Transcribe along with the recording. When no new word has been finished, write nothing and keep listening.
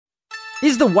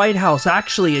Is the White House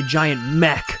actually a giant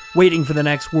mech waiting for the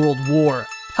next world war?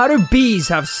 How do bees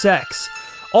have sex?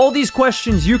 All these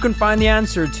questions you can find the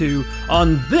answer to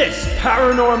on This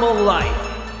Paranormal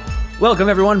Life. Welcome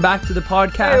everyone back to the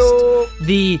podcast, Hey-o.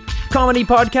 the comedy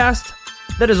podcast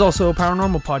that is also a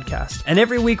paranormal podcast. And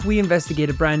every week we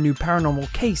investigate a brand new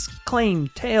paranormal case,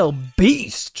 claim, tale,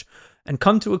 beast, and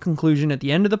come to a conclusion at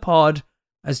the end of the pod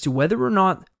as to whether or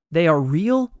not they are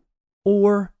real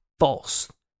or false.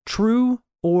 True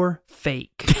or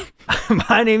fake?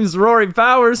 My name's Rory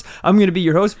Powers. I'm going to be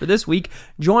your host for this week,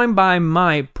 joined by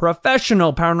my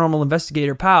professional paranormal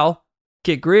investigator pal,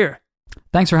 Kit Greer.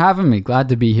 Thanks for having me. Glad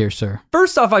to be here, sir.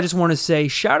 First off, I just want to say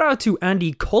shout out to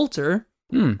Andy Coulter,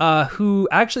 who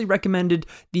actually recommended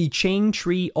the Chain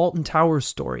Tree Alton Towers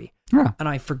story. Yeah. And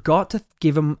I forgot to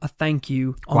give him a thank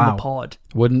you on the pod.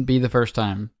 Wouldn't be the first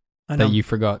time that you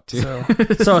forgot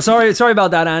to. So sorry about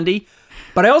that, Andy.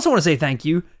 But I also want to say thank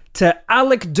you to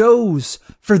Alec Doze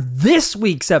for this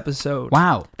week's episode.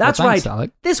 Wow. That's well, thanks, right.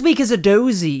 Alec. This week is a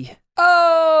dozy.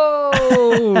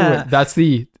 Oh!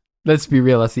 Let's be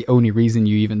real, that's the only reason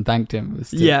you even thanked him was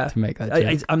to make that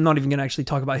joke. I'm not even going to actually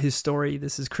talk about his story.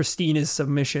 This is Christina's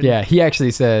submission. Yeah, he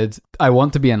actually said, I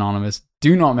want to be anonymous.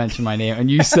 Do not mention my name.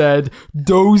 And you said,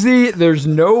 Dozy, there's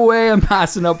no way I'm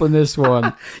passing up on this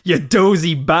one. You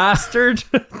dozy bastard.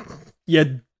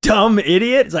 You dumb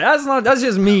idiot. It's like, that's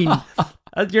just mean.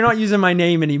 You're not using my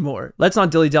name anymore. Let's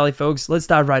not dilly-dally, folks. Let's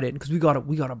dive right in, because we got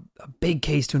a big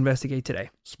case to investigate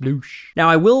today. Sploosh. Now,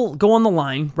 I will go on the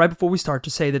line right before we start to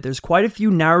say that there's quite a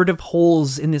few narrative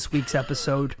holes in this week's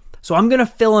episode, so I'm going to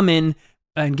fill them in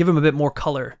and give them a bit more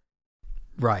color.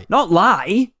 Right. Not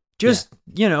lie, just,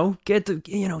 get to,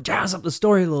 jazz up the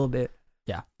story a little bit.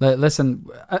 Yeah. Listen,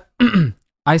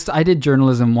 I did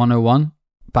journalism 101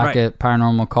 back at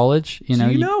Paranormal College.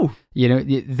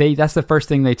 That's the first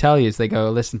thing they tell you is they go,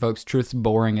 listen, folks, truth's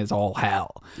boring as all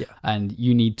hell. Yeah. And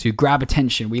you need to grab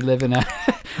attention. We live in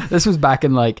this was back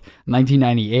in like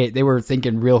 1998. They were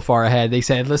thinking real far ahead. They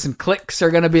said, listen, clicks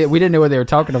are going to be, we didn't know what they were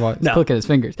talking about. He's clicking his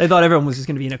fingers. They thought everyone was just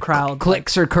going to be in a crowd.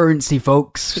 Clicks are currency,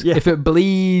 folks. Yeah. If it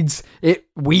bleeds, it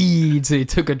weeds. He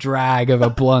took a drag of a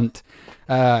blunt.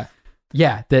 Sometimes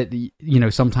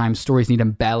stories need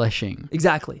embellishing.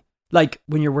 Exactly. Like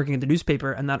when you're working at the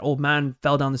newspaper and that old man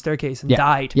fell down the staircase and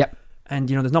died. Yep. And,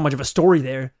 there's not much of a story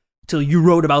there till you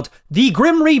wrote about the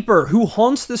Grim Reaper who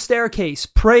haunts the staircase,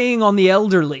 preying on the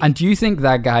elderly. And do you think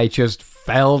that guy just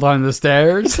fell down the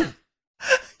stairs?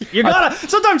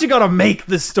 Sometimes you gotta make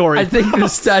the story. I think the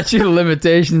statute of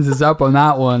limitations is up on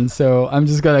that one, so I'm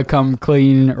just gonna come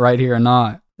clean right here and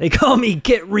not. They call me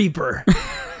Kit Reaper.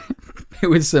 It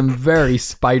was some very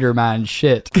Spider-Man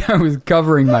shit. I was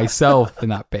covering myself in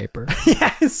that paper.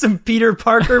 Yeah, some Peter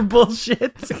Parker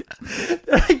bullshit.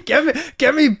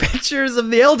 Get me pictures of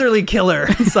the elderly killer.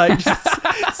 It's like just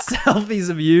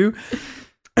selfies of you.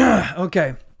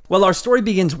 Okay. Well, our story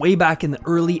begins way back in the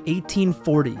early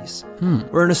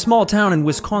 1840s. We're in a small town in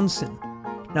Wisconsin.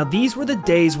 Now, these were the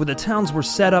days where the towns were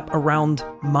set up around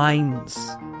mines.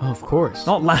 Oh, of course.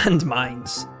 Not land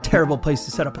mines. Terrible place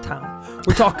to set up a town.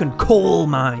 We're talking coal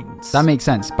mines. That makes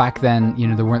sense. Back then,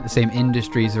 there weren't the same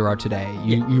industries there are today.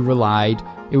 You relied,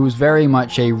 it was very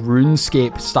much a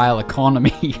RuneScape style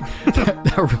economy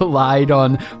that relied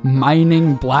on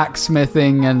mining,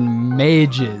 blacksmithing, and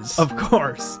mages. Of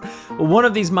course. Well, one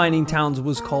of these mining towns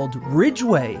was called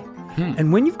Ridgeway.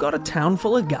 And when you've got a town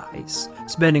full of guys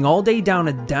spending all day down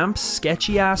a damp,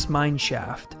 sketchy-ass mine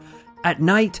shaft, at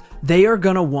night, they are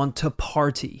gonna want to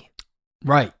party.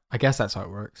 Right. I guess that's how it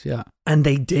works, yeah. And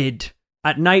they did.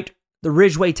 At night, the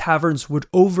Ridgeway taverns would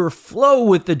overflow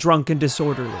with the drunk and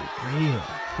disorderly. Real.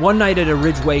 One night at a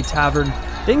Ridgeway tavern,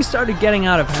 things started getting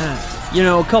out of hand.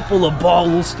 A couple of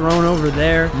bottles thrown over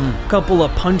there, a couple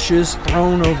of punches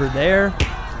thrown over there.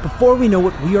 Before we know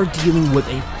it, we are dealing with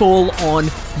a full-on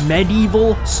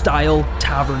medieval-style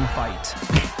tavern fight.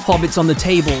 Hobbits on the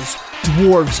tables,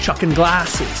 dwarves chucking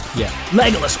glasses. Yeah.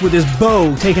 Legolas with his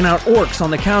bow taking out orcs on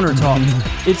the countertop.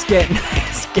 It's getting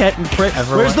crazy.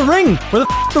 Where's the ring? Where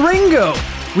the the ring go?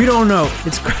 We don't know.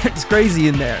 It's crazy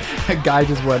in there. A guy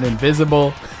just went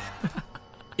invisible.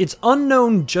 It's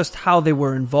unknown just how they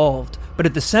were involved, but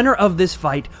at the center of this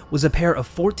fight was a pair of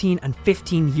 14 and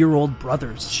 15-year-old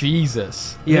brothers.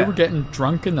 Jesus. Yeah. They were getting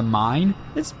drunk in the mine?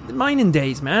 It's mining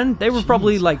days, man. They were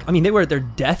probably they were at their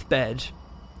deathbed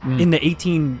in the the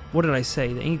 18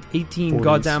 40s.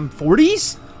 goddamn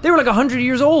 40s? They were like 100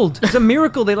 years old. It's a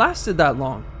miracle they lasted that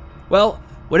long. Well,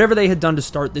 whatever they had done to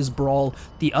start this brawl,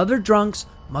 the other drunks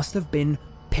must have been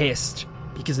pissed,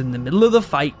 because in the middle of the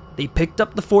fight, they picked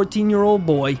up the 14-year-old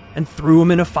boy and threw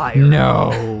him in a fire.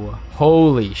 No.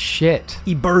 Holy shit.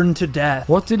 He burned to death.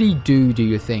 What did he do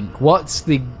you think? What's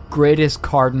the greatest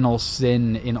cardinal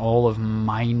sin in all of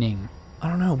mining? I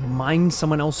don't know, mine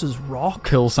someone else's rock?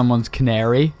 Kill someone's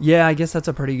canary? Yeah, I guess that's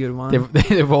a pretty good one.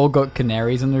 They've all got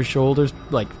canaries on their shoulders,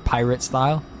 like pirate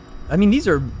style. I mean, these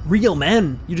are real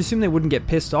men. You'd assume they wouldn't get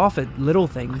pissed off at little I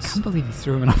things. can't believe he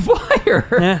threw him in a fire.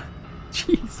 Yeah.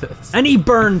 Jesus. And he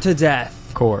burned to death.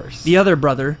 Of course. The other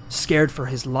brother, scared for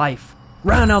his life,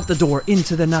 ran out the door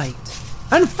into the night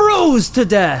and froze to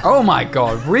death. Oh my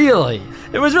god, really?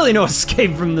 There was really no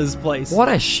escape from this place. What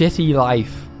a shitty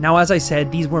life. Now, as I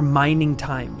said, these were mining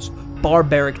times,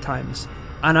 barbaric times,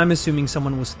 and I'm assuming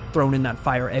someone was thrown in that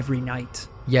fire every night.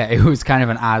 Yeah, it was kind of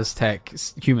an Aztec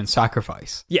human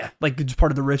sacrifice. Yeah, like it's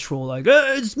part of the ritual, like,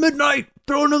 hey, it's midnight,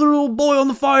 throw another little boy on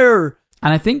the fire.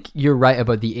 And I think you're right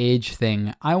about the age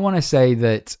thing. I want to say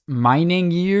that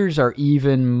mining years are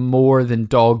even more than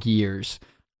dog years.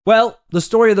 Well, the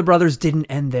story of the brothers didn't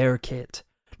end there, Kit.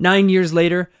 9 years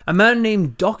later, a man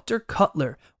named Dr.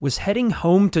 Cutler was heading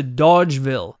home to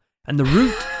Dodgeville, and the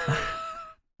route...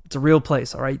 It's a real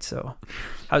place, all right? So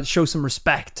I'll show some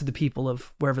respect to the people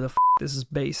of wherever the this is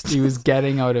based. He was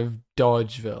getting out of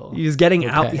Dodgeville. He was getting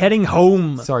out, heading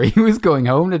home. Sorry, he was going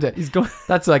home today. He's going...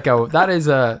 That is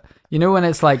a... You know when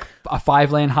it's like a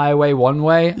 5-lane highway one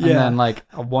way, and Yeah. then like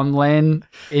a 1 lane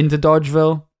into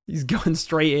Dodgeville? He's going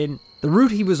straight in. The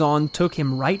route he was on took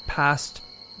him right past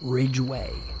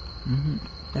Ridgeway. Mm-hmm.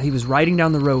 Now, he was riding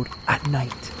down the road at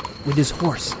night with his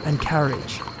horse and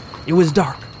carriage. It was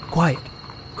dark, quiet,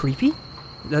 creepy?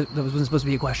 That wasn't supposed to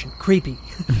be a question. Creepy.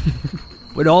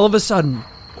 When all of a sudden,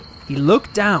 he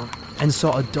looked down and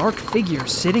saw a dark figure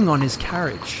sitting on his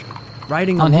carriage,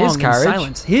 riding On along his carriage? in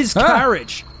silence. His Huh.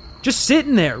 carriage! Just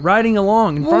sitting there, riding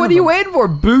along in Well, front what of are you him. waiting for?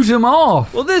 Boot him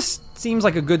off. Well, this seems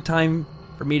like a good time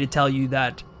for me to tell you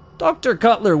that Dr.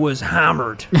 Cutler was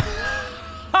hammered.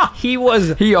 He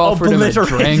offered him a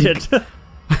obliterated.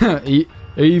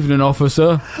 Evening,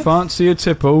 officer. Fancy a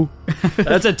tipple?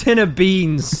 That's a tin of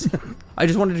beans. I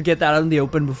just wanted to get that out in the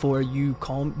open before you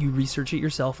research it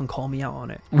yourself and call me out on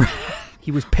it.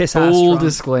 He was piss-ass Full drunk.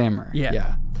 disclaimer.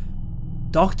 Yeah.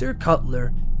 Dr.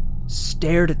 Cutler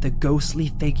stared at the ghostly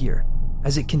figure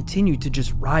as it continued to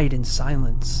just ride in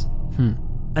silence.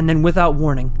 And then, without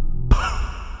warning,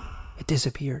 it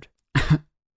disappeared.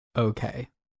 Okay.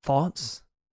 Thoughts?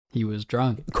 He was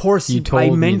drunk. Of course, You I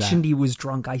told me mentioned that. he was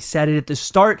drunk. I said it at the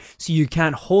start, so you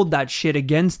can't hold that shit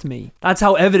against me. That's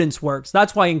how evidence works.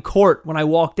 That's why in court, when I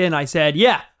walked in, I said,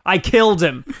 yeah, I killed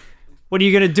him. What are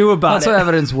you going to do about That's it? how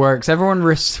evidence works. Everyone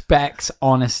respects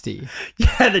honesty.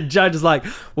 Yeah, the judge is like,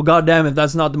 well, goddamn, if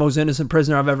that's not the most innocent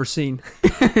prisoner I've ever seen.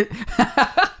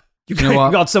 You know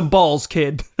what? got some balls,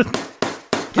 kid.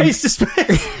 Case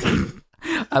dismissed.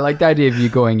 I like the idea of you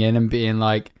going in and being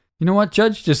like, you know what,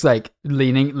 Judge? Just like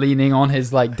leaning on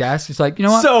his like desk. It's like, you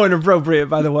know what? So inappropriate,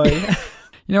 by the way.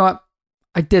 You know what?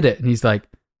 I did it. And he's like,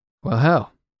 well,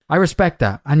 hell, I respect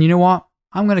that. And you know what?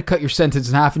 I'm going to cut your sentence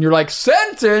in half. And you're like,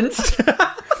 sentence?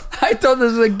 I thought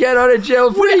this was a get out of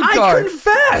jail free I card.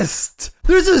 confessed.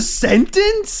 There's a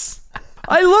sentence?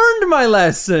 I learned my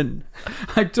lesson.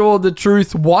 I told the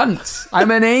truth once.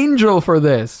 I'm an angel for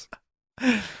this.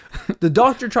 The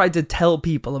doctor tried to tell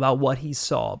people about what he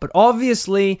saw, but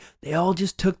obviously they all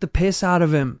just took the piss out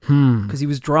of him because he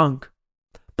was drunk.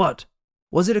 But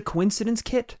was it a coincidence,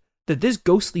 Kit, that this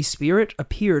ghostly spirit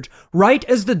appeared right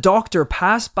as the doctor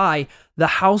passed by the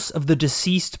house of the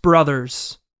deceased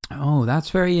brothers? Oh, that's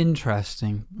very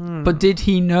interesting. But did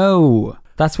he know?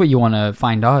 That's what you want to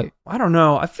find out. I don't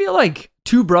know. I feel like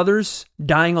two brothers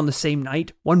dying on the same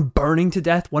night, one burning to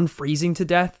death, one freezing to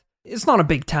death. It's not a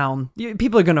big town.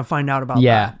 People are going to find out about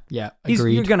that. Yeah, You're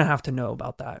agreed. going to have to know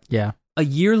about that. Yeah. A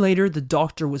year later, the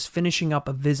doctor was finishing up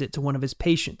a visit to one of his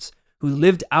patients who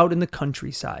lived out in the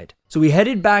countryside. So he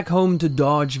headed back home to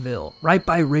Dodgeville, right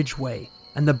by Ridgeway,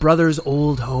 and the brothers'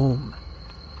 old home.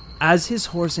 As his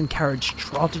horse and carriage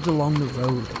trotted along the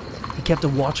road, he kept a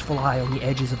watchful eye on the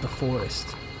edges of the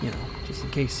forest, just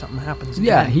in case something happens again.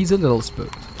 Yeah, he's a little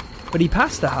spooked. But he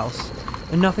passed the house,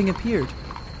 and nothing appeared.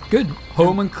 Good.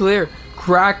 Home and clear.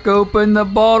 Crack open the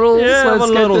bottles. Yeah, Let's have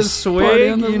a get little this party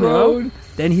on swig, the road.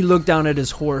 Then he looked down at his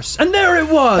horse, and there it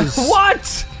was!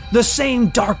 What? The same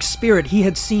dark spirit he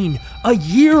had seen a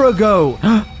year ago,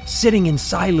 sitting in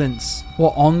silence.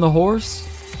 What, on the horse?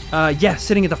 Yeah,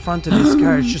 sitting at the front of his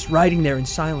carriage, just riding there in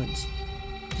silence.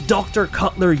 Dr.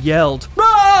 Cutler yelled,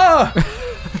 "Ah!"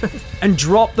 and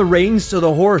dropped the reins to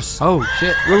the horse, Oh,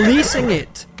 shit. releasing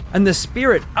it and the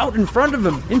spirit out in front of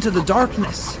him into the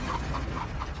darkness.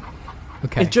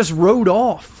 Okay. It just rode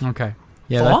off. Okay.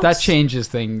 Yeah, that changes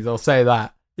things. I'll say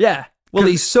that. Yeah. Well,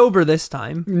 he's sober this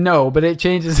time. No, but it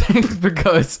changes things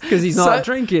because he's not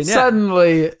drinking. Yeah.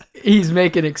 Suddenly, he's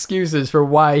making excuses for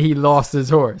why he lost his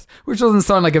horse, which doesn't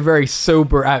sound like a very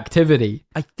sober activity.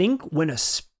 I think when a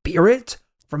spirit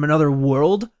from another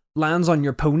world lands on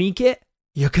your pony kit,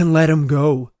 you can let him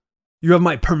go. You have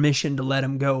my permission to let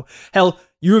him go. Hell,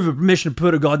 you have a permission to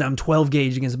put a goddamn 12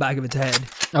 gauge against the back of its head.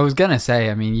 I was gonna say,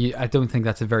 I mean, I don't think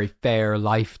that's a very fair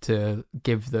life to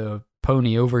give the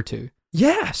pony over to.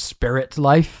 Yeah. Spirit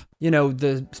life. You know,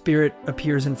 the spirit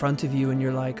appears in front of you and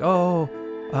you're like, oh,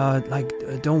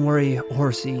 don't worry,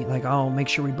 horsey. Like, I'll make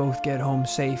sure we both get home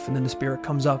safe. And then the spirit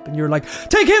comes up and you're like,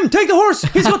 take the horse.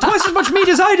 He's got twice as much meat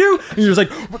as I do. And you're just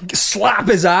like, slap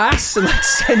his ass and like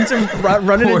send him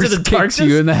running into the darkness. Kicks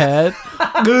you in the head.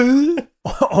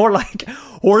 Or like,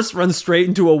 horse runs straight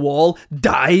into a wall,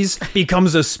 dies,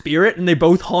 becomes a spirit, and they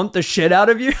both haunt the shit out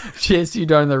of you. Chase you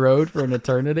down the road for an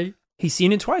eternity. He's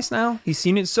seen it twice now. He's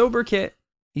seen it sober, Kit.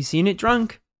 He's seen it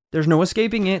drunk. There's no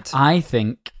escaping it. I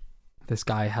think this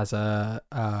guy has a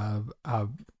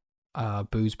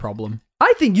booze problem.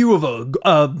 I think you have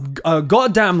a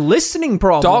goddamn listening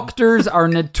problem. Doctors are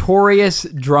notorious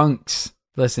drunks.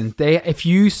 Listen, if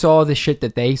you saw the shit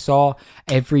that they saw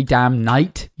every damn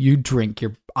night, you'd drink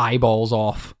your eyeballs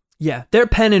off. Yeah, their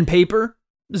pen and paper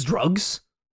is drugs.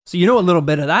 So you know a little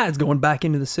bit of that is going back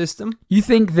into the system. You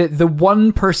think that the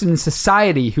one person in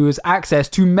society who has access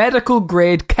to medical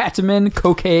grade ketamine,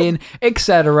 cocaine,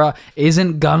 etc.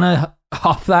 isn't gonna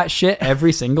huff that shit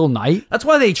every single night? That's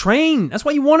why they train. That's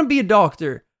why you want to be a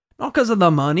doctor. Not because of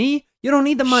the money. You don't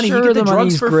need the money. Sure, you get the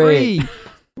drugs for free.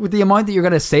 With the amount that you're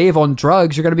going to save on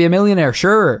drugs, you're going to be a millionaire,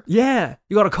 sure. Yeah.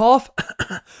 You got a cough?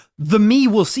 The me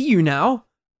will see you now.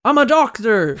 I'm a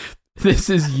doctor. This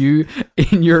is you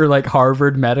in your like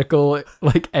Harvard medical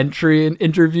like entry and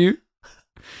interview.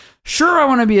 Sure, I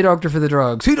want to be a doctor for the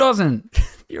drugs. Who doesn't?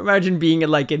 You imagine being at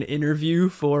like an interview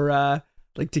for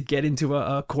like to get into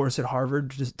a course at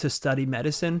Harvard to study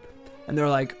medicine. And they're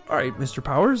like, all right, Mr.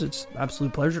 Powers, it's an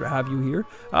absolute pleasure to have you here.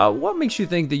 What makes you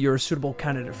think that you're a suitable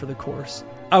candidate for the course?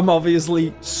 I'm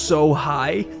obviously so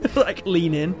high. Like,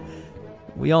 lean in.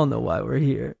 We all know why we're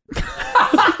here.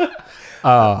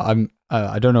 I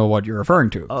don't know what you're referring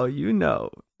to. Oh, you know.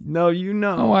 No, you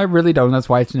know. Oh, I really don't. That's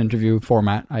why it's an interview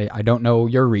format. I don't know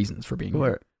your reasons for being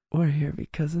here. We're here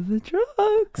because of the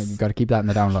drugs. You've got to keep that in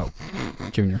the down low,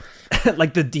 Junior.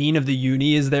 Like the dean of the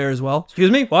uni is there as well.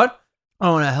 Excuse me? What? I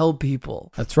want to help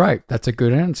people. That's right. That's a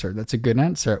good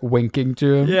answer. Winking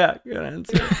to him. Yeah, good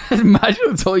answer. Imagine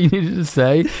that's all you needed to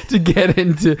say to get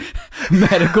into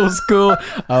medical school.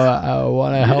 I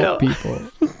want to help people.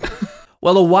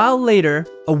 Well, a while later,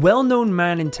 a well-known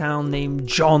man in town named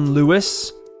John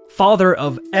Lewis, father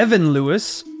of Evan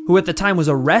Lewis, who at the time was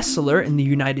a wrestler in the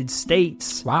United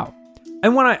States. Wow.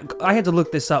 And when I had to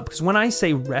look this up, because when I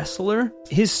say wrestler,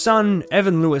 his son,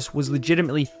 Evan Lewis, was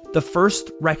legitimately the first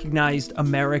recognized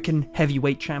American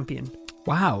heavyweight champion.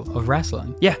 Wow, of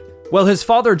wrestling. Yeah. Well, his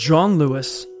father, John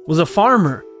Lewis, was a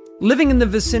farmer living in the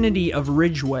vicinity of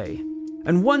Ridgeway.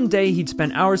 And one day he'd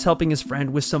spent hours helping his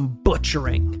friend with some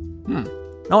butchering.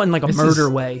 Not in like a murder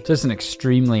way. Just an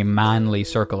extremely manly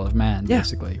circle of men,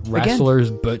 basically.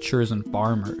 Wrestlers, butchers, and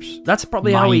farmers. That's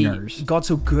probably miners. How he got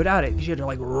so good at it. Because you had to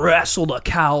like wrestle the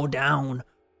cow down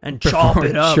and chop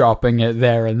it up. Chopping it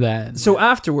there and then. So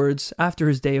afterwards, after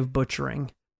his day of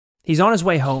butchering, he's on his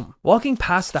way home, walking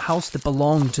past the house that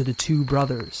belonged to the two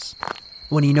brothers,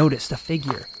 when he noticed a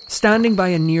figure standing by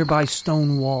a nearby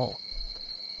stone wall.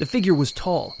 The figure was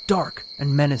tall, dark,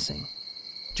 and menacing.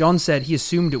 John said he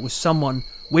assumed it was someone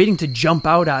waiting to jump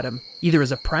out at him, either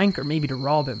as a prank or maybe to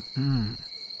rob him.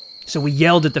 So he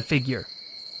yelled at the figure.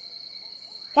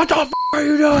 What the f*** are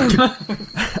you doing?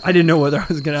 I didn't know whether I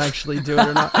was going to actually do it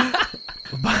or not.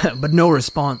 But no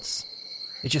response.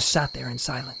 It just sat there in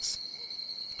silence.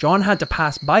 John had to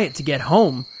pass by it to get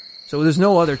home, so there's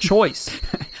no other choice.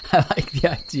 I like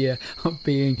the idea of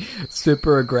being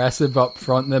super aggressive up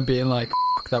front and then being like,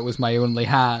 that was my only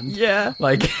hand. Yeah.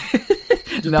 Like...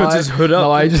 Just puts his hood up.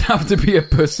 No, I just have to be a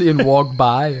pussy and walk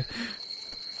by.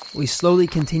 We slowly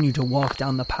continued to walk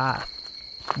down the path,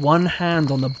 one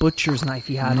hand on the butcher's knife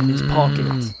he had in his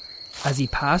pocket. As he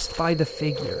passed by the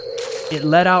figure, it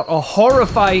let out a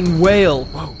horrifying wail.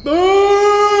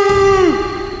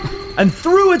 And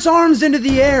threw its arms into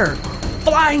the air,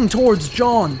 flying towards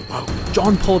John.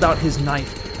 John pulled out his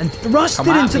knife and thrust it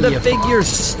into the figure's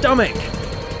stomach.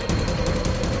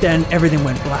 Then everything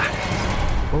went black.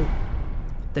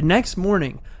 The next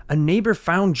morning, a neighbor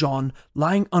found John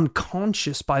lying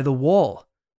unconscious by the wall.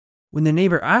 When the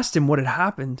neighbor asked him what had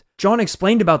happened, John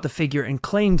explained about the figure and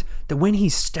claimed that when he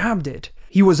stabbed it,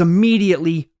 he was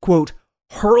immediately, quote,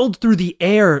 hurled through the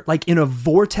air like in a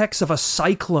vortex of a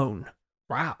cyclone.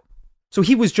 Wow. So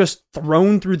he was just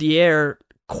thrown through the air,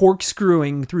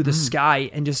 corkscrewing through the sky,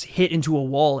 and just hit into a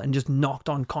wall and just knocked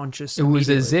unconscious. It was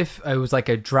as if it was like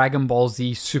a Dragon Ball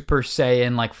Z Super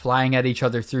Saiyan, like flying at each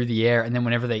other through the air, and then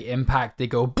whenever they impact, they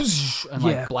go and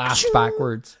like blast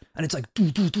backwards. And it's like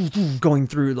going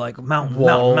through like mountain.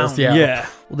 Walls, yeah.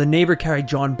 Well, the neighbor carried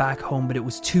John back home, but it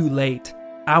was too late.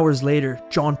 Hours later,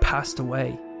 John passed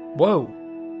away. Whoa.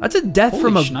 That's a death Holy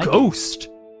from a shnikes. ghost.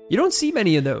 You don't see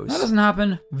many of those. That doesn't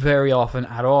happen very often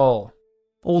at all.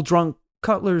 Old drunk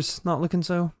Cutler's not looking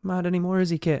so mad anymore, is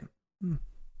he, Kit?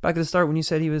 Back at the start when you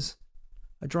said he was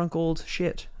a drunk old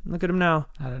shit. Look at him now.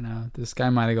 I don't know. This guy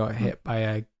might have got hit by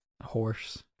a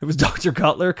horse. It was Dr.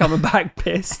 Cutler coming back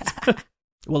pissed.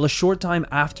 Well, a short time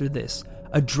after this,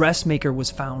 a dressmaker was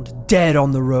found dead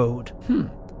on the road.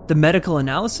 The medical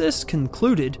analysis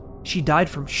concluded she died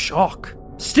from shock.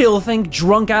 Still think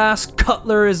drunk-ass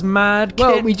Cutler is mad, Kit?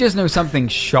 Well, we just know something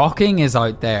shocking is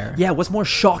out there. Yeah, what's more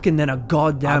shocking than a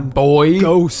goddamn boy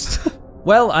ghost?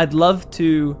 Well, I'd love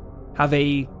to have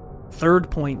a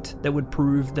third point that would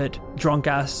prove that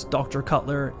drunk-ass Dr.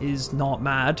 Cutler is not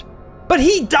mad. But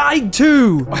he died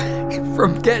too!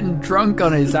 From getting drunk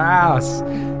on his ass.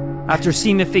 After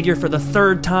seeing the figure for the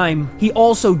third time, he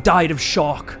also died of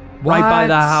shock. Right by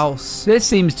the house. This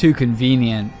seems too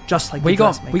convenient. Just like we the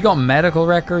got dressmaker. we got medical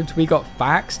records, we got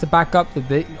facts to back up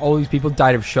that all these people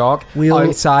died of shock We'll-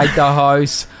 outside the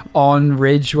house on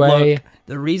Ridgeway. Look,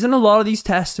 the reason a lot of these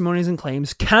testimonies and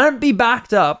claims can't be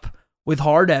backed up with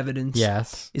hard evidence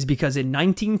Yes. is because in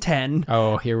 1910,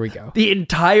 Oh, here we go. the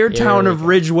entire town we of go.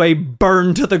 Ridgeway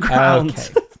burned to the ground.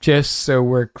 Okay. Just so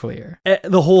we're clear.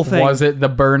 The whole thing. Was it the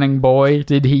burning boy?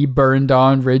 Did he burn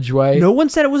down Ridgeway? No one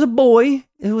said it was a boy.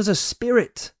 It was a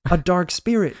spirit. A dark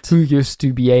spirit. Who used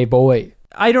to be a boy?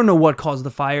 I don't know what caused the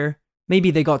fire.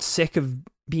 Maybe they got sick of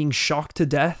being shocked to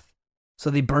death, so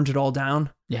they burnt it all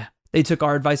down. Yeah. They took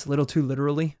our advice a little too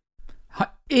literally.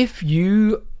 If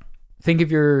you think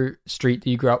of your street that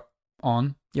you grew up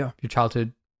on, Yeah. your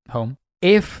childhood home,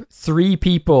 if 3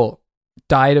 people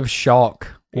died of shock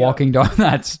walking down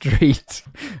that street,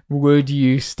 would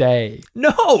you stay?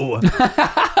 No!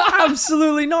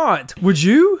 Absolutely not. Would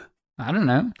you? I don't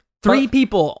know. 3 But-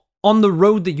 people on the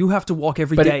road that you have to walk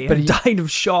every But- day but have died of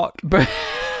shock. But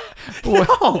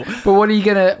No! but what are you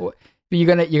gonna?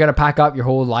 You're gonna pack up your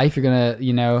whole life. You're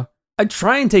gonna, I'd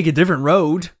try and take a different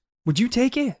road. Would you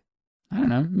take it? I don't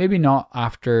know. Maybe not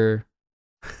after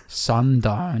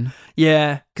sundown.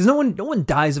 Yeah, because no one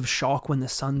dies of shock when the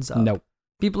sun's up. No.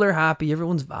 People are happy.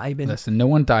 Everyone's vibing. Listen, no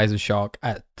one dies of shock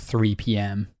at 3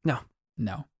 p.m. No.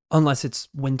 No. Unless it's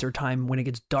winter time when it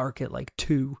gets dark at like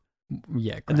 2.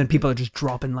 Yeah. And then people are just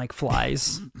dropping like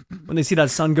flies. When they see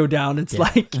that sun go down, it's Yeah.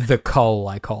 like... The cull,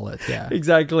 I call it. Yeah.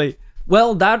 Exactly.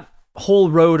 Well, that whole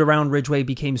road around Ridgeway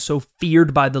became so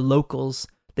feared by the locals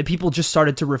that people just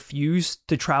started to refuse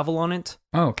to travel on it.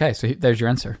 Oh, okay. So there's your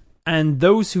answer. And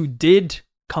those who did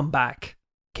come back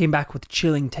came back with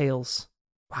chilling tales.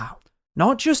 Wow.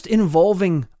 Not just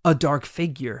involving a dark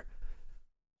figure,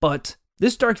 but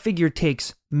this dark figure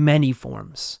takes many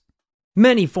forms.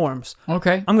 Many forms.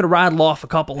 Okay. I'm going to rattle off a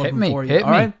couple of Hit them me, for you. hit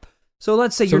All me. right. So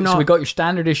let's say So, you're not. so we got your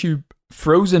standard issue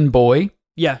Frozen Boy,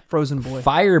 Yeah, Frozen Boy.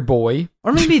 Fire Boy,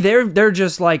 Or maybe they're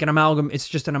just like an amalgam. It's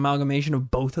just an amalgamation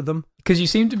of both of them. because you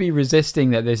seem to be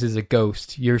resisting that this is a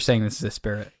ghost. You're saying this is a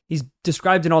spirit. He's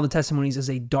described in all the testimonies as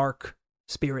a dark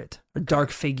spirit, a dark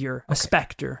figure, a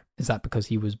specter. Is that because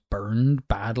he was burned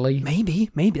badly?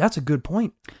 Maybe that's a good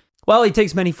point. Well, he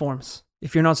takes many forms.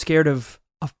 If you're not scared of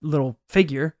a little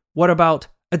figure, what about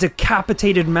a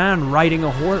decapitated man riding a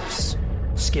horse?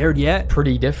 Scared yet?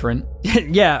 Pretty different.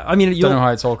 Yeah, I mean, Don't know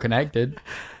how it's all connected.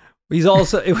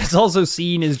 it was also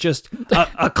seen as just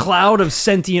a cloud of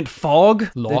sentient fog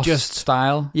that Lost just,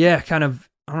 style. yeah, kind of,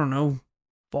 I don't know,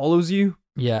 follows you.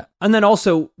 Yeah. And then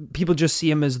also, people just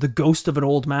see him as the ghost of an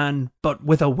old man, but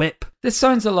with a whip. This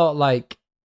sounds a lot like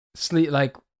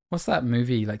what's that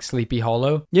movie? Like Sleepy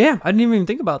Hollow? Yeah, I didn't even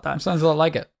think about It that. sounds a lot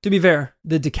like it. To be fair,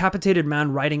 the decapitated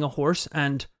man riding a horse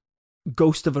and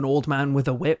ghost of an old man with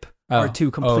a whip are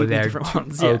two completely they're different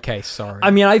ones. Yeah. Okay, sorry.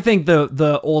 I mean, I think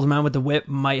the old man with the whip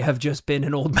might have just been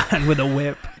an old man with a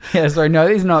whip. Yeah, sorry. No,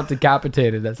 he's not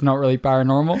decapitated. That's not really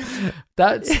paranormal.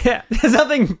 That's Yeah, there's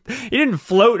nothing. He didn't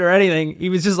float or anything. He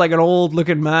was just like an old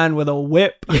looking man with a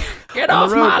whip. get on off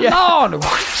the road, my yeah. lawn.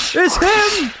 It's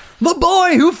him, the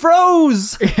boy who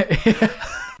froze.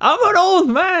 I'm an old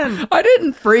man. I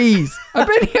didn't freeze. I've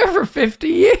been here for 50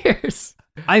 years.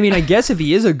 I mean, I guess if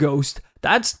he is a ghost,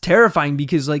 that's terrifying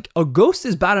because like a ghost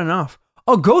is bad enough.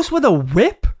 A ghost with a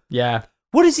whip? Yeah.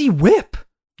 What does he whip?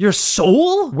 Your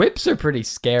soul? Whips are pretty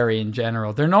scary in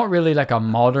general. They're not really like a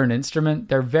modern instrument.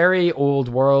 They're very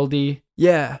old worldy.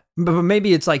 Yeah, but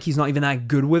maybe it's like he's not even that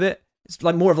good with it. It's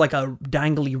like more of like a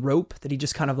dangly rope that he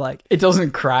just kind of like... It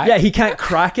doesn't crack. Yeah, he can't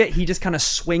crack it. He just kind of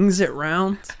swings it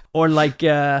round. Or like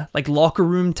locker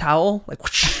room towel. Like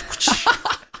whoosh, whoosh,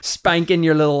 spanking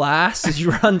your little ass as you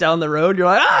run down the road. You're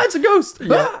like, it's a ghost.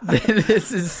 Yeah.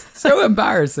 This is so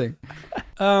embarrassing.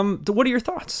 What are your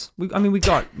thoughts? We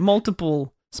got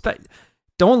multiple...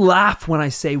 Don't laugh when I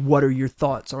say, what are your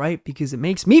thoughts, all right? Because it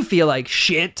makes me feel like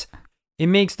shit. It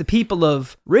makes the people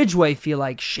of Ridgeway feel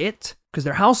like shit because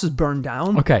their house is burned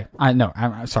down. Okay,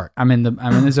 I'm sorry. I'm in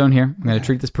the zone here. I'm going to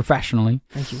treat this professionally.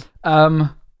 Thank you.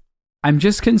 I'm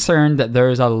just concerned that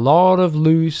there's a lot of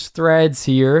loose threads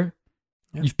here.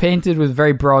 Yeah. You've painted with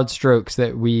very broad strokes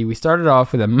that we started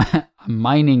off with a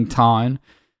mining town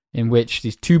in which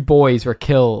these two boys were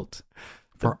killed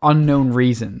for unknown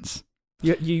reasons.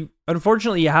 You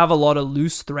unfortunately you have a lot of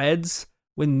loose threads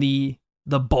when the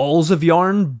balls of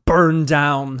yarn burn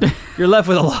down. You're left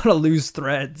with a lot of loose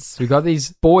threads. So we got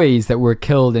these boys that were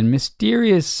killed in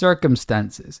mysterious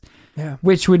circumstances,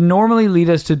 which would normally lead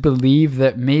us to believe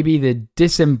that maybe the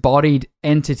disembodied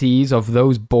entities of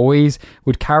those boys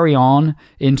would carry on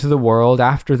into the world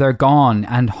after they're gone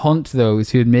and hunt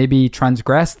those who had maybe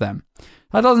transgressed them.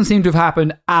 That doesn't seem to have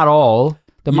happened at all.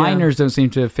 The miners don't seem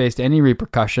to have faced any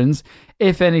repercussions.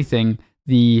 If anything,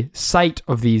 the site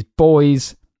of these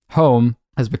boys' home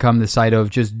has become the site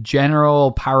of just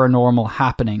general paranormal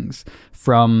happenings,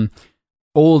 from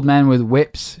old men with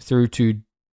whips through to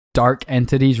dark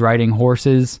entities riding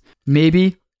horses.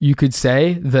 Maybe you could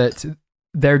say that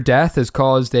their death has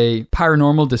caused a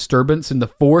paranormal disturbance in the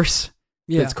force.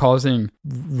 It's causing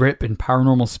rip in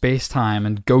paranormal space-time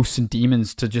and ghosts and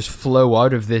demons to just flow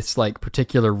out of this like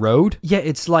particular road. Yeah,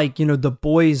 it's like, the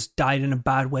boys died in a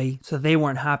bad way, so they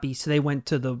weren't happy, so they went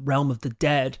to the realm of the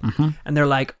dead. Mm-hmm. And they're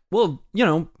like, well,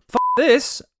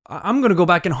 this, I'm going to go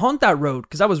back and haunt that road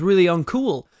because that was really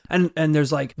uncool. And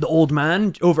there's like, the old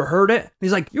man overheard it.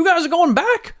 He's like, you guys are going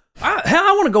back?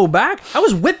 I want to go back. I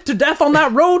was whipped to death on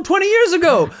that road 20 years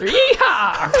ago.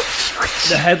 Yeehaw!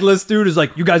 The headless dude is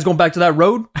like, you guys going back to that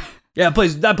road? Yeah,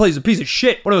 that place is a piece of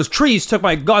shit. One of those trees took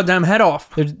my goddamn head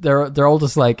off. They're all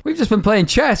just like, we've just been playing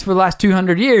chess for the last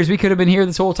 200 years. We could have been here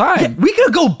this whole time. Yeah, we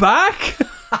could go back?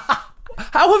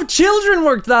 How have children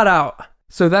worked that out?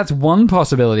 So that's one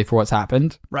possibility for what's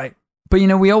happened. Right. But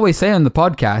we always say on the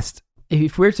podcast,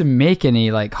 if we're to make any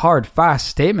like hard, fast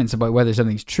statements about whether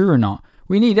something's true or not,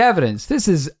 we need evidence. This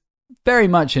is very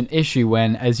much an issue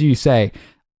when, as you say,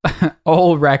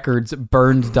 all records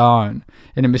burned down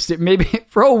in a mistake. Maybe,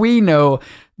 for all we know,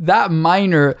 that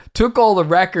miner took all the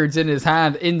records in his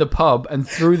hand in the pub and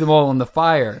threw them all on the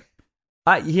fire.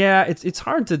 Yeah, it's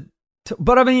hard to,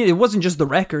 but I mean, it wasn't just the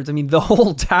records. I mean, the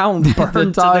whole town burned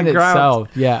the town to the ground. Itself,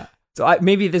 yeah. So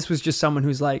maybe this was just someone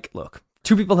who's like, look,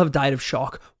 2 people have died of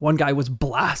shock. One guy was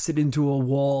blasted into a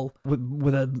wall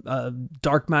with a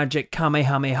dark magic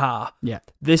Kamehameha. Yeah.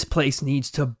 This place needs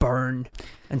to burn,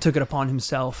 and took it upon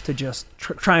himself to just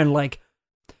try and like,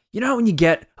 when you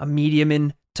get a medium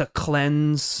in to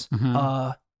cleanse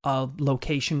a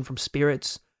location from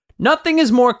spirits, nothing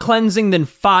is more cleansing than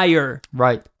fire.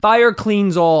 Right. Fire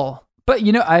cleans all. But,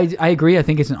 I agree. I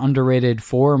think it's an underrated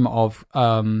form of...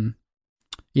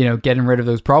 getting rid of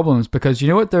those problems, because you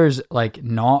know what there's like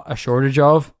not a shortage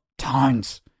of?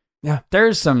 Towns. Yeah.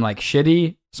 There's some like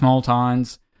shitty small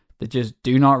towns that just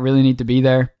do not really need to be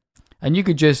there. And you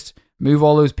could just move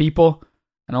all those people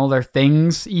and all their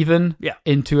things even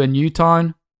into a new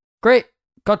town. Great.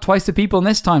 Got twice the people in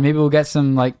this town. Maybe we'll get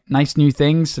some like nice new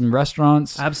things, some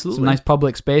restaurants. Absolutely. Some nice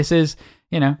public spaces.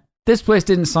 This place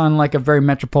didn't sound like a very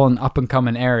metropolitan up and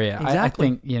coming area. Exactly. I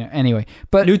think, anyway.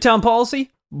 But new town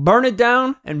policy? Burn it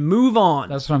down and move on.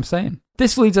 That's what I'm saying.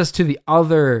 This leads us to the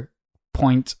other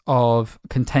point of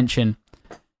contention.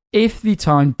 If the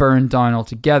town burned down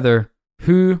altogether,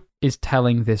 who is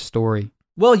telling this story?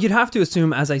 Well, you'd have to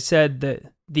assume, as I said, that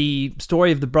the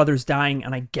story of the brothers dying,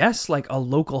 and I guess like a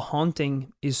local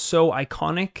haunting, is so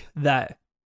iconic that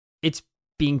it's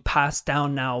being passed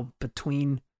down now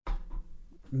between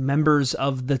members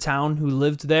of the town who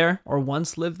lived there or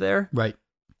once lived there. Right.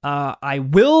 I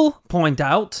will point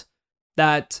out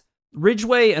that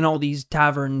Ridgeway and all these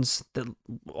taverns that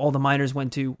all the miners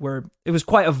went to it was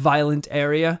quite a violent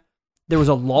area. There was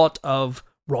a lot of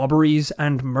robberies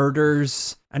and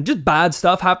murders and just bad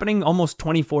stuff happening almost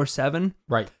 24/7.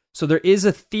 Right. So there is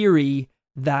a theory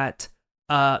that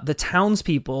the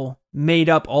townspeople made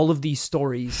up all of these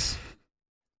stories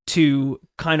to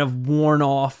kind of warn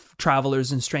off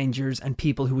travelers and strangers and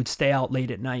people who would stay out late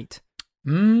at night.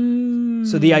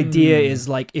 So the idea is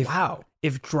like Wow.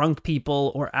 if drunk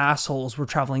people or assholes were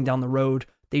traveling down the road,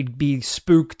 they'd be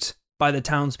spooked by the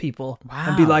townspeople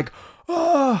and be Wow. like,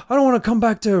 "Oh, I don't want to come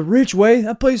back to Ridgeway.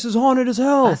 That place is haunted as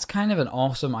hell." That's kind of an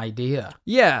awesome idea.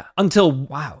 Yeah, until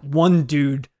Wow. one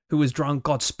dude who was drunk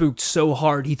got spooked so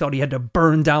hard he thought he had to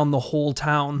burn down the whole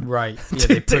town. Right. Yeah,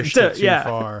 they pushed it too Yeah.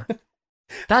 far.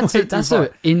 That's Way a, too that's far. an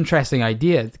interesting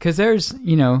idea because there's,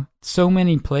 so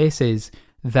many places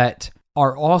that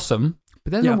are awesome,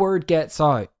 but then Yeah. the word gets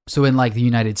out. So in like the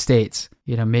United States,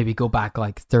 maybe go back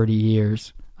like 30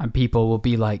 years and people will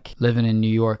be like living in New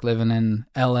York, living in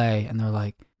LA, and they're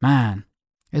like, man,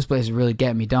 this place is really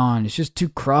getting me down. It's just too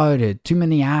crowded, too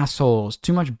many assholes,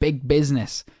 too much big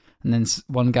business. And then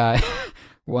one guy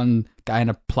in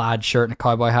a plaid shirt and a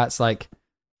cowboy hat's like,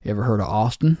 you ever heard of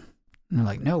Austin? And they're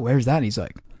like, no, where's that? And he's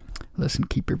like, listen,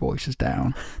 keep your voices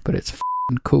down, but it's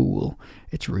f***ing cool.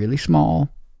 It's really small,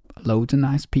 loads of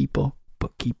nice people,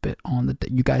 but keep it on the...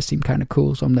 You guys seem kind of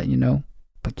cool, so I'm letting you know,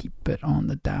 but keep it on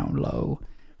the down low.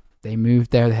 They moved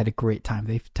there. They had a great time.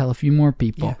 They tell a few more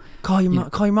people. Yeah. Call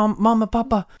your mom and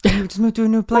papa. You just moved to a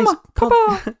new place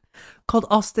called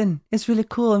Austin. It's really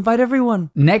cool. Invite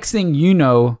everyone. Next thing you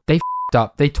know, they f***ed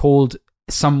up. They told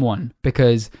someone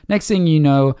because next thing you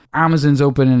know, Amazon's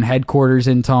opening headquarters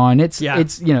in town. It's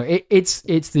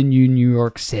the new New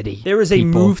York City. There is a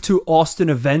people. move to Austin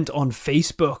event on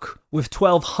Facebook with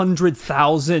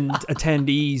 1,200,000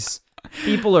 attendees.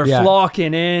 People are Yeah.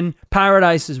 flocking in.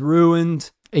 Paradise is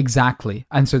ruined. Exactly.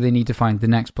 And so they need to find the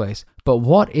next place. But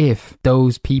what if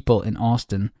those people in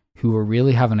Austin who were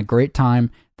really having a great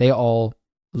time, they all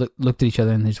looked at each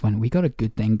other and they just went, we got a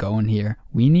good thing going here.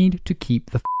 We need to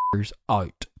keep the f***ers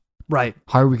out. Right.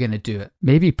 How are we going to do it?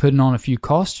 Maybe putting on a few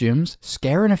costumes,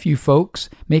 scaring a few folks,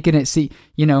 making it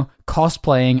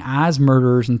cosplaying as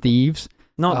murderers and thieves.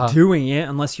 Not doing it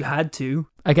unless you had to.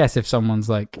 I guess if someone's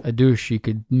like a douche, you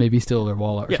could maybe steal their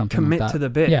wallet or something commit like that. to the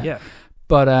bit. Yeah.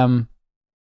 But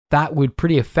that would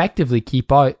pretty effectively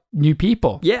keep out new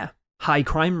people. Yeah. High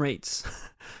crime rates.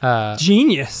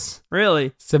 Genius.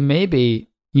 Really. So maybe,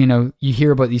 you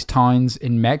hear about these towns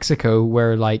in Mexico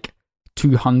where like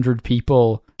 200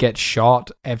 people get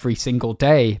shot every single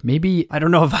day. Maybe I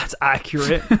don't know if that's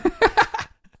accurate.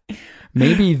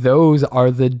 maybe those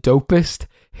are the dopest,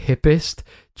 hippest,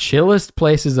 chillest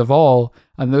places of all,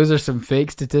 and those are some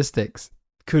fake statistics.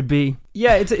 Could be.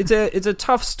 Yeah, it's a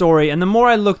tough story. And the more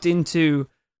I looked into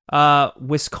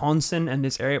Wisconsin and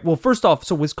this area, well, first off,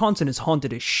 so Wisconsin is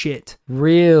haunted as shit.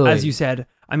 Really? As you said.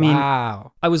 I mean,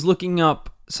 wow. I was looking up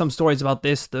some stories about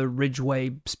this, the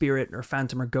Ridgeway spirit or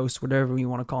phantom or ghost, whatever you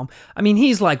want to call him. I mean,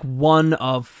 he's like one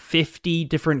of 50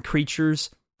 different creatures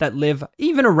that live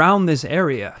even around this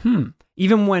area.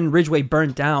 Even when Ridgeway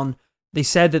burnt down, they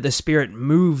said that the spirit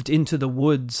moved into the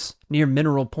woods near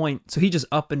Mineral Point. So he just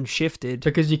up and shifted.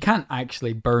 Because you can't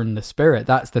actually burn the spirit.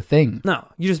 That's the thing. No,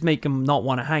 you just make him not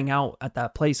want to hang out at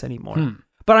that place anymore.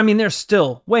 But I mean, there's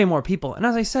still way more people. And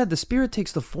as I said, the spirit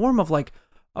takes the form of like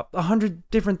 100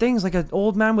 different things, like an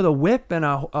old man with a whip and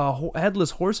a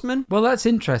headless horseman. Well, that's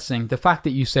interesting. The fact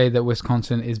that you say that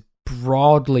Wisconsin is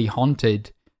broadly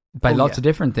haunted by lots of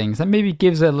different things, that maybe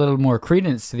gives a little more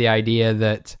credence to the idea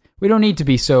that we don't need to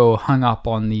be so hung up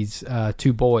on these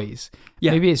two boys.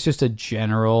 Yeah. Maybe it's just a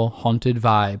general haunted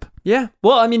vibe. Yeah.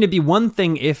 Well, I mean, it'd be one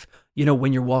thing if,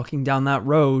 when you're walking down that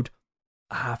road,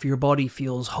 half your body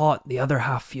feels hot, the other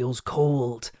half feels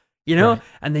cold, Right.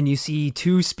 And then you see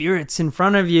two spirits in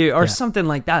front of you or something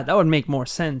like that. That would make more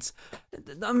sense.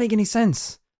 It doesn't make any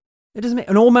sense. It doesn't make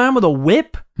an old man with a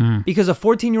whip because a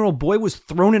 14-year-old boy was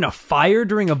thrown in a fire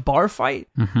during a bar fight.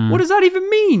 What does that even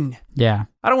mean? Yeah.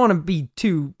 I don't want to be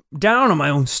too down on my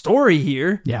own story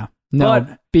here. Yeah. No,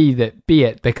 But- be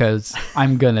it, because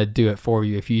I'm going to do it for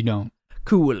you if you don't.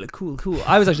 Cool.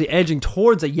 I was actually edging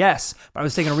towards a yes, but I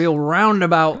was taking a real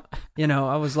roundabout.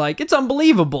 I was like, it's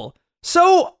unbelievable.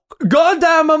 So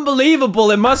goddamn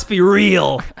unbelievable. It must be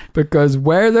real. Because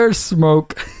where there's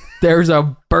smoke, there's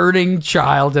a burning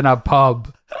child in a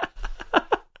pub.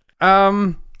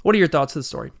 What are your thoughts of the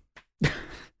story?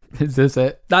 Is this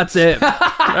it? That's it.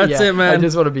 That's Yeah, it, man. I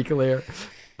just want to be clear.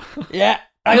 Yeah,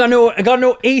 I got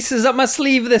no aces up my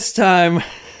sleeve this time.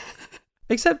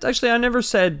 Except, actually, I never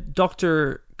said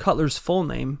Dr. Cutler's full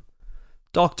name.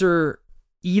 Dr.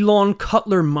 Elon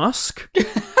Cutler Musk?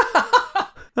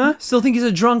 Huh? Still think he's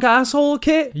a drunk asshole,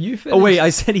 Kit? You Oh, wait, I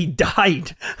said he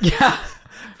died. Yeah.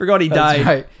 Forgot he died. That's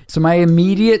right. So my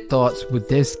immediate thoughts with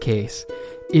this case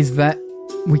is that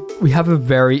we have a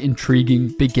very intriguing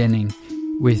beginning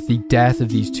with the death of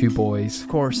these two boys. Of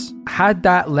course. Had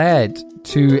that led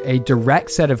to a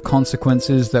direct set of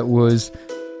consequences that was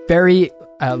very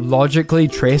logically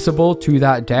traceable to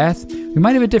that death, we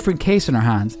might have a different case in our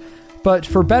hands. But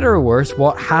for better or worse,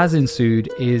 what has ensued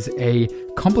is a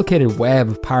complicated web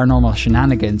of paranormal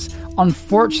shenanigans,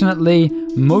 unfortunately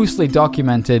mostly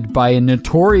documented by a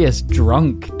notorious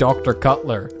drunk Dr.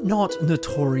 Cutler. Not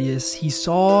notorious. He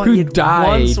saw Who it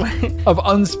died once. of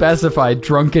unspecified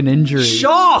drunken injury.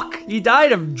 Shock! He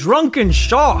died of drunken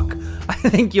shock. I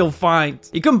think you'll find.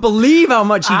 You couldn't believe how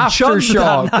much he chugged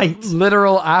that night.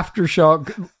 Literal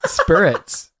aftershock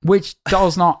spirits, which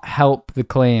does not help the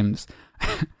claims.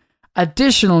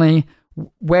 Additionally,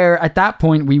 where at that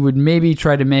point we would maybe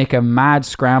try to make a mad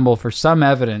scramble for some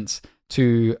evidence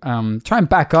to try and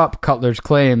back up Cutler's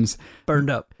claims. Burned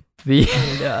up.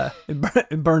 And,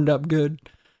 It burned up good.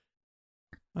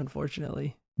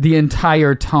 Unfortunately. The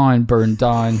entire town burned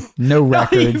down. No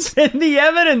records. Not even the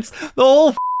evidence. The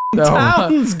whole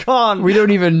town's gone. We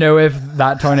don't even know if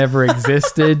that town ever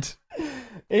existed.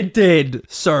 It did,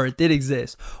 sir. It did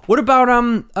exist. What about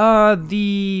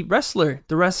the wrestler?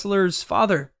 The wrestler's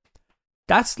father.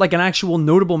 That's like an actual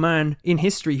notable man in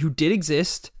history who did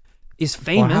exist. Is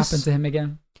famous. What happened to him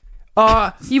again?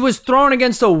 He was thrown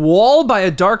against a wall by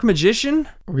a dark magician.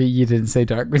 You didn't say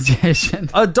dark magician.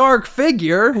 A dark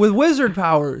figure with wizard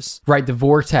powers. Right, the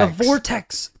vortex. The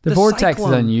vortex. The vortex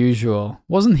cyclone. is unusual.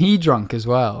 Wasn't he drunk as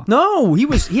well? No, he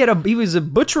was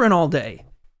butchering all day.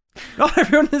 Not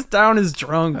everyone in this town is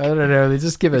drunk. I don't know. They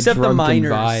just give a Except the drunken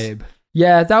miners. vibe.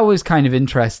 Yeah, that was kind of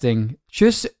interesting.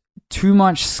 Just too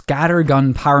much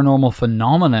scattergun paranormal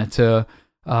phenomena to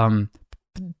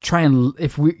try and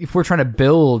if we're trying to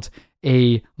build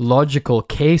a logical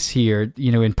case here,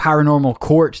 in paranormal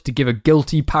court to give a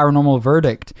guilty paranormal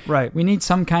verdict. Right. We need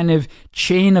some kind of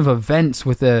chain of events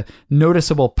with a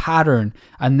noticeable pattern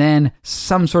and then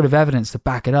some sort of evidence to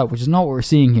back it up, which is not what we're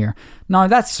seeing here. Now,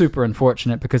 that's super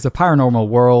unfortunate because the paranormal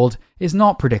world is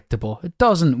not predictable. It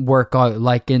doesn't work out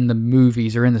like in the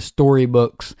movies or in the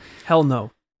storybooks. Hell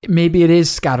no. Maybe it is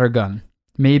scattergun.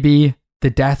 Maybe the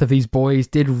death of these boys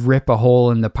did rip a hole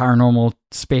in the paranormal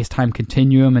space-time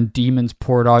continuum and demons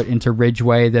poured out into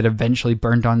Ridgeway that eventually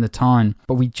burned down the town.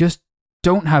 But we just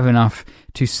don't have enough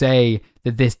to say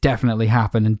that this definitely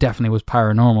happened and definitely was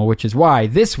paranormal, which is why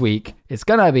this week it's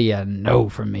gonna be a no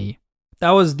from me.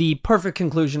 That was the perfect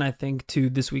conclusion, I think, to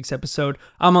this week's episode.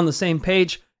 I'm on the same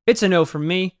page. It's a no from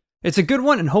me. It's a good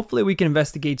one, and hopefully we can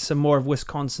investigate some more of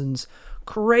Wisconsin's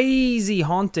crazy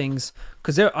hauntings.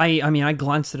 Because I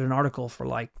glanced at an article for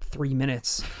like 3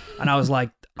 minutes, and I was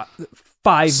like,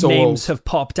 5 names have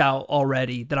popped out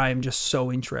already that I am just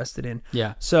so interested in.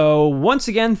 Yeah. So once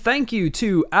again, thank you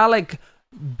to Alec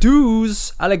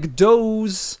Doze.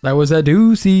 That was a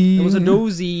doozy. It was a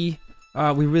dozy.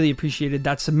 We really appreciated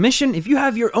that submission. If you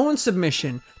have your own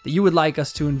submission that you would like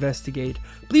us to investigate,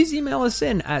 please email us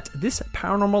in at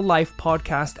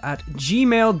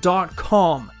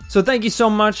thisparanormallifepodcast@gmail.com. So thank you so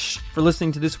much for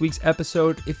listening to this week's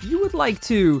episode. If you would like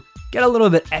to get a little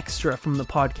bit extra from the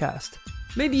podcast,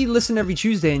 maybe you listen every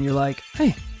Tuesday and you're like,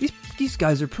 hey, these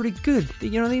guys are pretty good.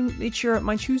 They cheer up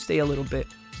my Tuesday a little bit.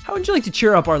 How would you like to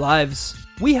cheer up our lives?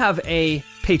 We have a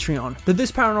Patreon, the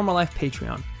This Paranormal Life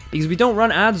Patreon, because we don't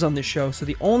run ads on this show. So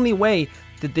the only way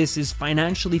that this is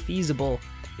financially feasible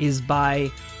is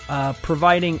by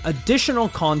providing additional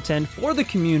content for the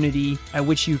community at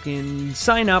which you can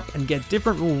sign up and get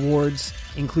different rewards,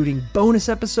 including bonus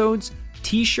episodes,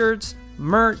 t-shirts,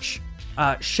 merch,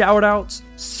 shout-outs,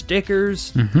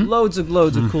 stickers, loads of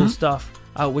cool stuff,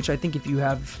 which I think if you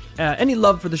have any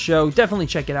love for the show, definitely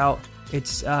check it out.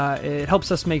 It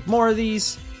helps us make more of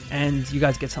these, and you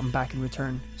guys get something back in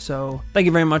return. So thank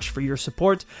you very much for your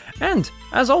support. And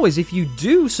as always, if you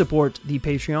do support the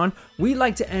Patreon, we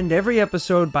like to end every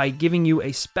episode by giving you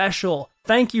a special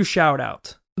thank you shout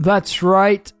out. That's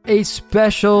right, a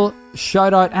special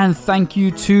shout out and thank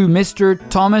you to Mr.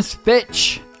 Thomas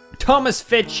Fitch. Thomas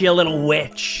Fitch, you little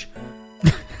witch.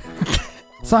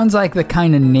 Sounds like the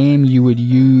kind of name you would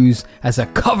use as a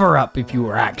cover-up if you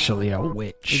were actually a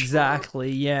witch.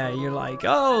 Exactly, yeah. You're like,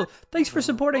 oh, thanks for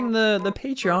supporting the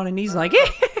Patreon. And he's like,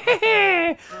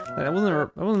 that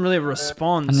wasn't really a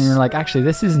response. And you're like, actually,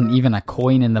 this isn't even a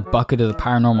coin in the bucket of the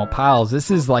Paranormal Pals. This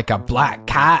is like a black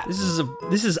cat.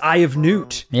 This is Eye of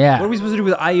Newt. Yeah. What are we supposed to do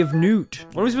with Eye of Newt?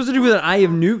 What are we supposed to do with an Eye of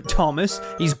Newt, Thomas?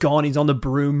 He's gone. He's on the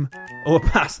broom. Oh,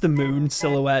 past the moon,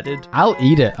 silhouetted. I'll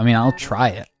eat it. I mean, I'll try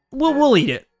it. We'll eat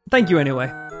it. Thank you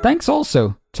anyway. Thanks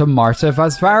also to Marta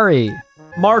Vasvari.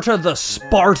 Marta the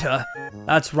Sparta.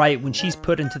 That's right. When she's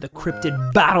put into the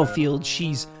cryptid battlefield,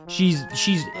 she's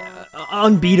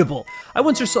unbeatable. I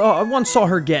once saw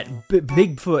her get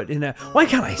Bigfoot in a. Why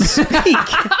can't I speak?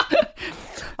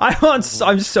 I'm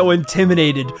so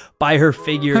intimidated by her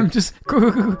figure. I'm just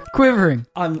quivering.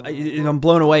 I'm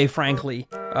blown away, frankly.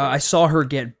 I saw her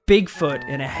get Bigfoot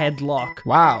in a headlock.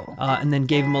 Wow. And then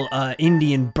gave him an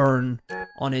Indian burn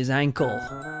on his ankle.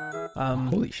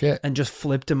 Holy shit. And just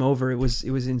flipped him over. It was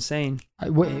insane.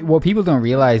 What people don't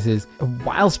realize is,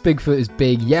 whilst Bigfoot is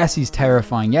big, yes, he's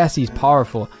terrifying, yes, he's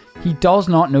powerful, he does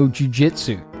not know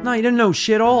jujitsu. No, he didn't know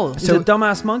shit all. He's a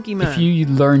dumbass monkey, man. If you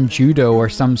learn judo or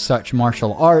some such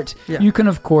martial art, you can,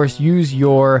 of course, use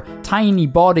your tiny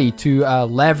body to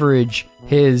leverage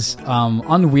his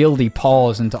unwieldy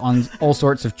paws into all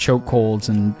sorts of chokeholds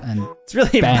and it's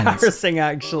really bends. Embarrassing,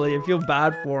 actually. I feel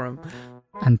bad for him.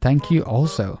 And thank you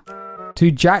also to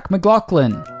Jack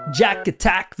McLaughlin. Jack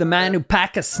Attack, the man who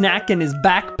pack a snack in his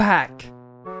backpack.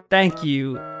 Thank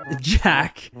you,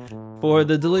 Jack, for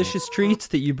the delicious treats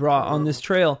that you brought on this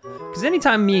trail. Because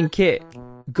anytime me and Kit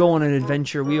go on an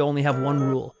adventure, we only have one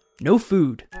rule. No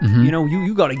food. Mm-hmm. You know,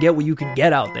 you got to get what you can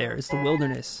get out there. It's the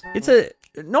wilderness. It's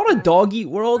not a dog-eat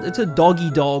world. It's a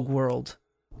doggy-dog world.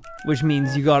 Which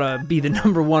means you got to be the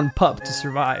number one pup to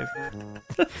survive.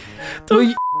 What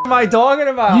am I talking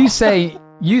about?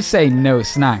 You say no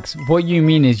snacks. What you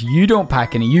mean is you don't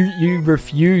pack any. You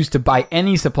refuse to buy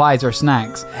any supplies or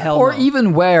snacks. Or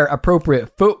even wear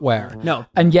appropriate footwear. No.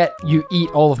 And yet you eat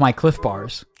all of my Cliff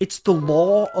Bars. It's the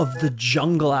law of the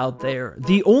jungle out there.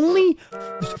 The only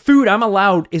food I'm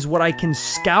allowed is what I can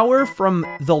scour from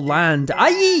the land,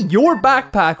 i.e. your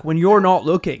backpack when you're not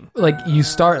looking. Like, you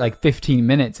start like 15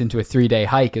 minutes into a 3-day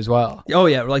hike as well. Oh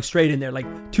yeah, like straight in there, like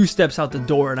 2 steps out the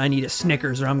door, and I need a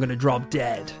Snickers or I'm gonna drop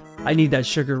dead. I need that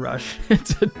sugar rush.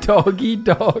 It's a doggy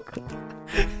dog.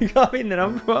 You got me the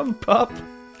number one pup.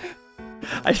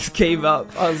 I just gave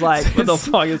up. I was like, what the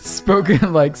fuck is...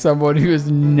 Spoken like someone who has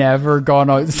never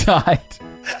gone outside.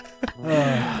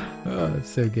 Oh, that's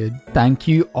so good. Thank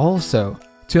you also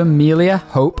to Amelia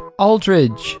Hope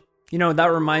Aldridge. You know,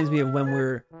 that reminds me of when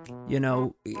we're,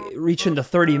 reaching the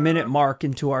 30-minute mark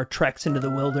into our treks into the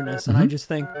wilderness. And I just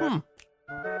think,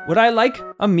 would I like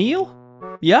a meal?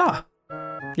 Yeah,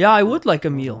 I would like a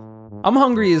meal. I'm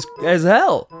hungry as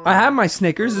hell. I have my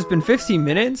Snickers. It's been 15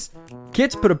 minutes.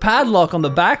 Kit's put a padlock on the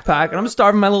backpack, and I'm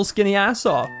starving my little skinny ass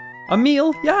off. A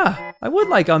meal? Yeah, I would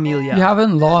like a meal, yeah. You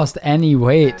haven't lost any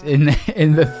weight in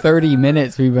the 30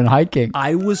 minutes we've been hiking.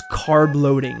 I was carb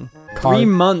loading. 3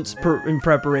 months in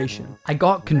preparation. I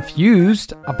got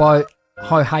confused about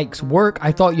how hikes work.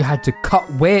 I thought you had to cut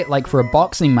weight like for a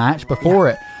boxing match before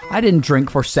it. I didn't drink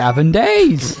for 7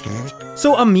 days.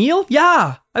 So a meal?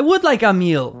 Yeah, I would like a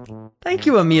meal. Thank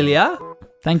you, Amelia.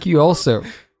 Thank you also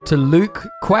to Luke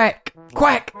Quack.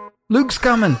 Quack! Luke's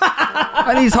coming.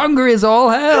 And he's hungry as all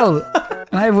hell.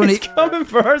 And he's coming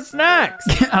for our snacks.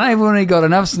 And I've only got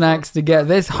enough snacks to get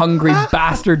this hungry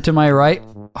bastard to my right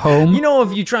home. You know,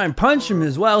 if you try and punch him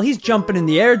as well, he's jumping in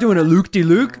the air doing a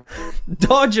Luke-de-Luke,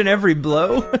 dodging every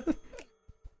blow.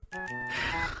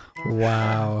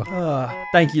 Wow.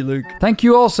 Thank you, Luke. Thank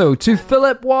you also to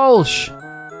Philip Walsh.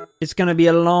 It's going to be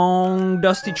a long,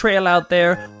 dusty trail out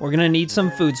there. We're going to need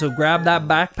some food, so grab that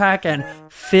backpack and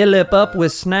fill it up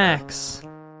with snacks.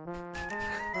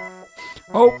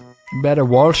 Oh, you better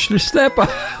wash your step.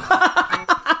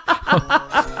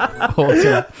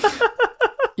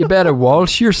 You better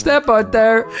wash your step out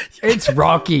there. It's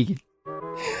rocky.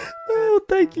 Oh,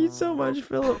 thank you so much,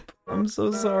 Philip. I'm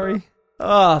so sorry.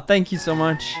 Thank you so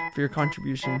much for your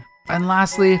contribution. And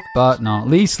lastly, but not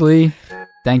leastly,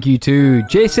 thank you to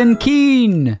Jason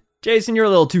Keane. Jason, you're a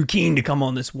little too keen to come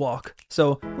on this walk.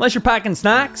 So, unless you're packing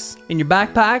snacks in your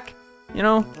backpack,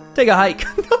 take a hike.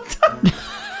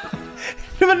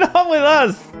 But not with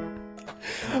us.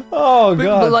 Oh,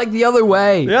 God. But like the other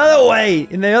way. The other way.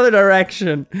 In the other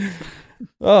direction.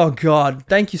 Oh, God.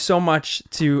 Thank you so much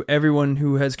to everyone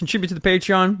who has contributed to the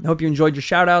Patreon. I hope you enjoyed your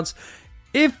shout-outs.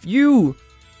 If you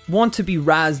want to be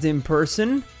razzed in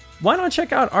person, why not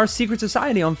check out our Secret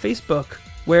Society on Facebook,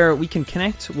 where we can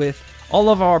connect with all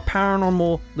of our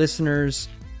paranormal listeners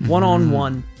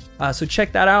one-on-one. So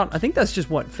check that out. I think that's just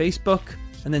Facebook,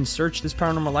 and then search This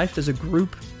Paranormal Life. There's a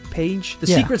group page. The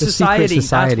Secret Society. Secret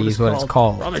Society is what it's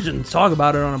called. Probably shouldn't talk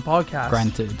about it on a podcast.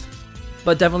 Granted.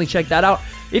 But definitely check that out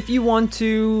if you want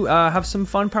to have some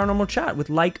fun paranormal chat with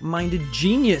like-minded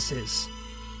geniuses.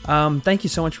 Thank you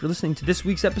so much for listening to this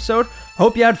week's episode.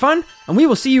 Hope you had fun, and we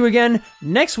will see you again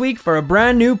next week for a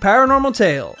brand new paranormal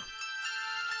tale.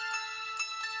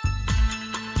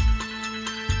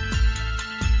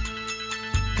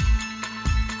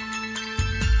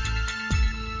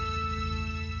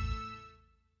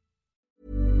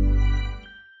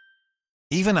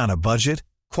 Even on a budget,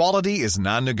 quality is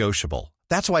non-negotiable.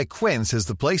 That's why Quince is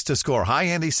the place to score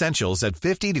high-end essentials at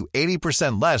 50 to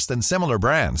 80% less than similar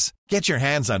brands. Get your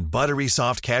hands on buttery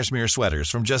soft cashmere sweaters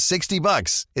from just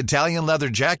 $60, Italian leather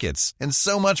jackets, and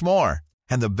so much more.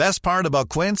 And the best part about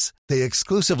Quince, they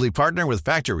exclusively partner with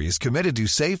factories committed to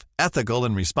safe, ethical,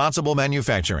 and responsible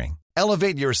manufacturing.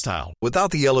 Elevate your style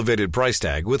without the elevated price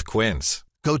tag with Quince.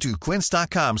 Go to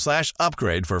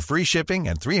quince.com/upgrade for free shipping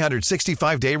and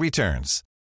 365-day returns.